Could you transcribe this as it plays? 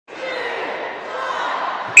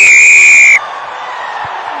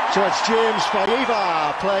So it's James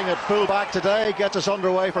Faiva playing at fullback today, gets us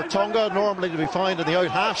underway for Tonga, normally to be found in the out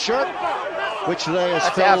half shirt, which today is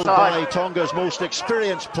filled by Tonga's most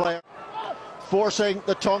experienced player, forcing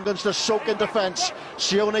the Tongans to soak in defence.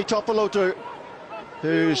 Sione Topolotu,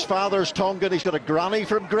 whose father's Tongan, he's got a granny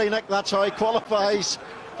from Greenock, that's how he qualifies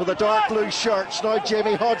for the dark blue shirts. Now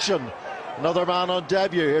Jamie Hodgson, another man on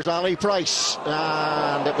debut. Here's Ali Price,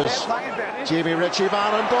 and it was Jamie Ritchie,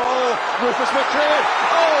 man and ball. Rufus McLean,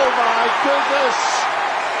 oh my goodness,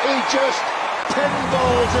 he just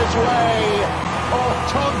pinballs his way off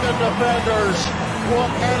Tongan defenders. What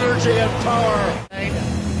energy and power.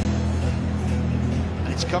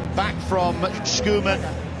 And it's come back from Schoeman.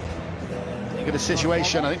 Look at the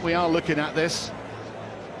situation, I think we are looking at this.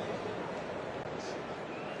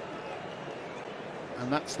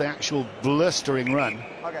 And that's the actual blistering run.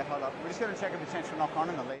 Okay, hold up. We're just going to check if the chance for knock on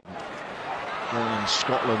in the lead. And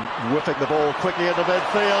Scotland whipping the ball quickly into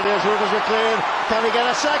midfield. Here's Rufus McLean. Can he get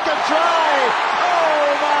a second try?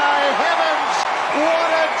 Oh my heavens! What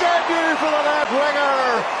a debut for the left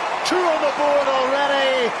winger! 2 on the board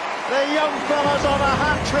already. The young fella's on a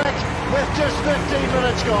hat-trick with just 15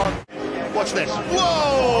 minutes gone. Watch this.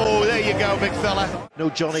 Whoa! There you go, big fella. No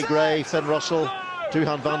Johnny Gray, Finn Russell,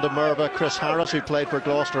 Duhan van der Merwe, Chris Harris, who played for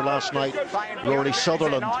Gloucester last night, Rory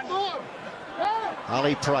Sutherland,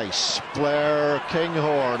 Ali Price, Blair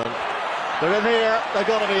Kinghorn, and they're in here, they're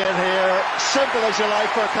going to be in here, simple as you like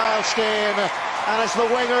for Kyle Steyn, and it's the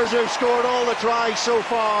wingers who've scored all the tries so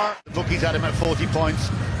far. The bookies had him at 40 points,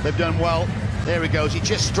 they've done well. There he goes, he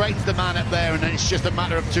just straightens the man up there, and then it's just a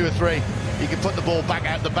matter of 2 or 3. He can put the ball back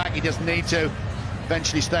out the back, he doesn't need to.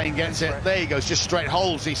 Eventually Steyn gets it. There he goes, just straight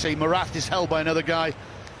holes. You see Marath is held by another guy.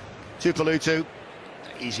 Tupelutu,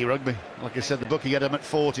 easy rugby. Like I said, the bookie had him at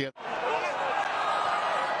 40. It's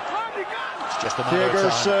just a matter of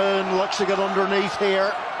time. Fagerson looks to get underneath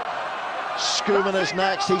here. Schoeman is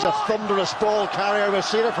next. He's a thunderous ball carrier. We've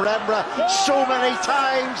seen it for Edinburgh so many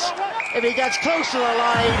times. If he gets close to the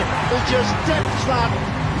line, he just dips that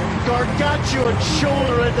gargantuan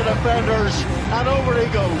shoulder into defenders, and over he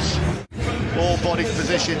goes. All bodies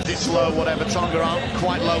positions, it's low, whatever. Tonga aren't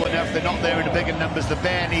quite low enough, they're not there in the bigger numbers. The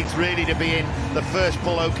bear needs really to be in the first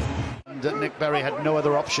bullock, and Nick Berry had no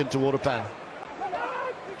other option to order pen.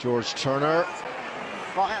 George Turner,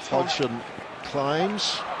 Hodgson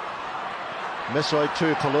climbs, miss out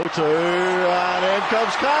to Pelotu, and in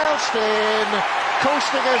comes Kyle Steyn,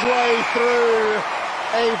 coasting his way through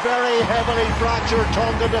a very heavily fractured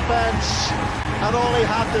Tonga defence, and all he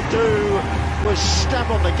had to do was step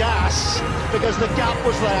on the gas because the gap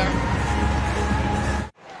was there.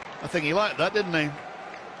 I think he liked that, didn't he?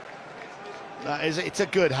 It's a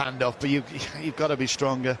good handoff, but you've got to be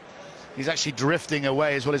stronger. He's actually drifting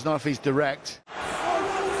away as well. It's not if he's direct.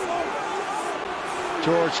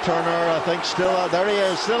 George Turner, I think, still there he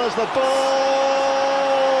is, still has the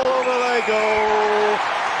ball. Over they go.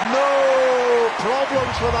 No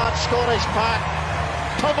problems for that Scottish pack,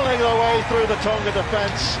 pummeling their way through the Tonga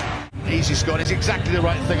defence. Easy, Scott. It's exactly the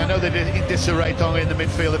right thing. I know they're in disarray, Tonga, in the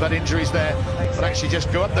midfield. They've had injuries there, but actually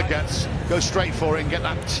just go up the guts, go straight for it and get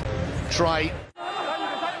that try.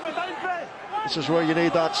 This is where you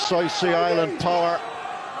need that South Sea Island power.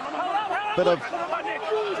 Bit of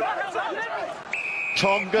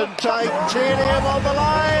Tongan titanium on the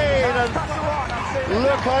line, and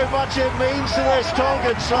look how much it means to this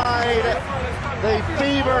Tongan side. They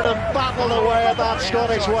fevered and battled away at that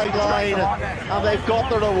Scottish white line, and they've got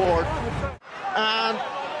the reward. And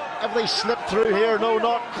have they slipped through here? No,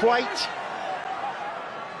 not quite.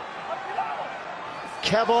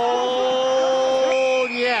 Kebble,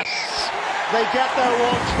 yes. They get there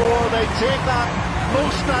once more. They take that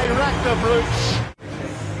most direct of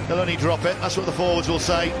routes. They'll only drop it. That's what the forwards will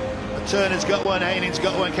say. Turner's got one, Haining's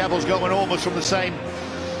got one, Kebble's got one, almost from the same.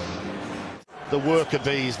 The worker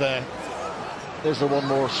bees there. There's the one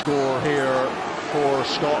more score here for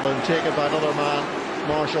Scotland, taken by another man,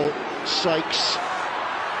 Marshall Sykes.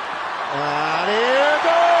 And here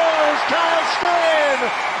goes Kyle Steyn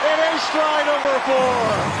in his try number 4.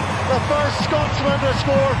 The first Scotsman to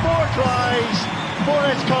score 4 tries for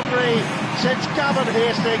his country since Gavin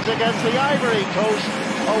Hastings against the Ivory Coast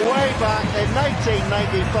away back in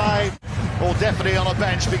 1995. Well, definitely on a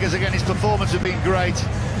bench, because again his performance has been great.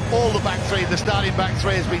 All the back three, the starting back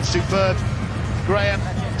three has been superb. Graham,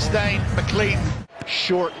 Steyn, McLean.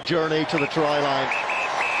 Short journey to the try line,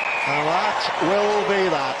 and that will be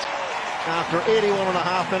that. After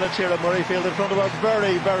 81.5 minutes here at Murrayfield in front of a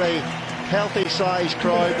very, very healthy sized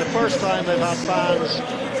crowd, the first time they've had fans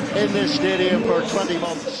in this stadium for 20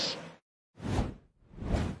 months.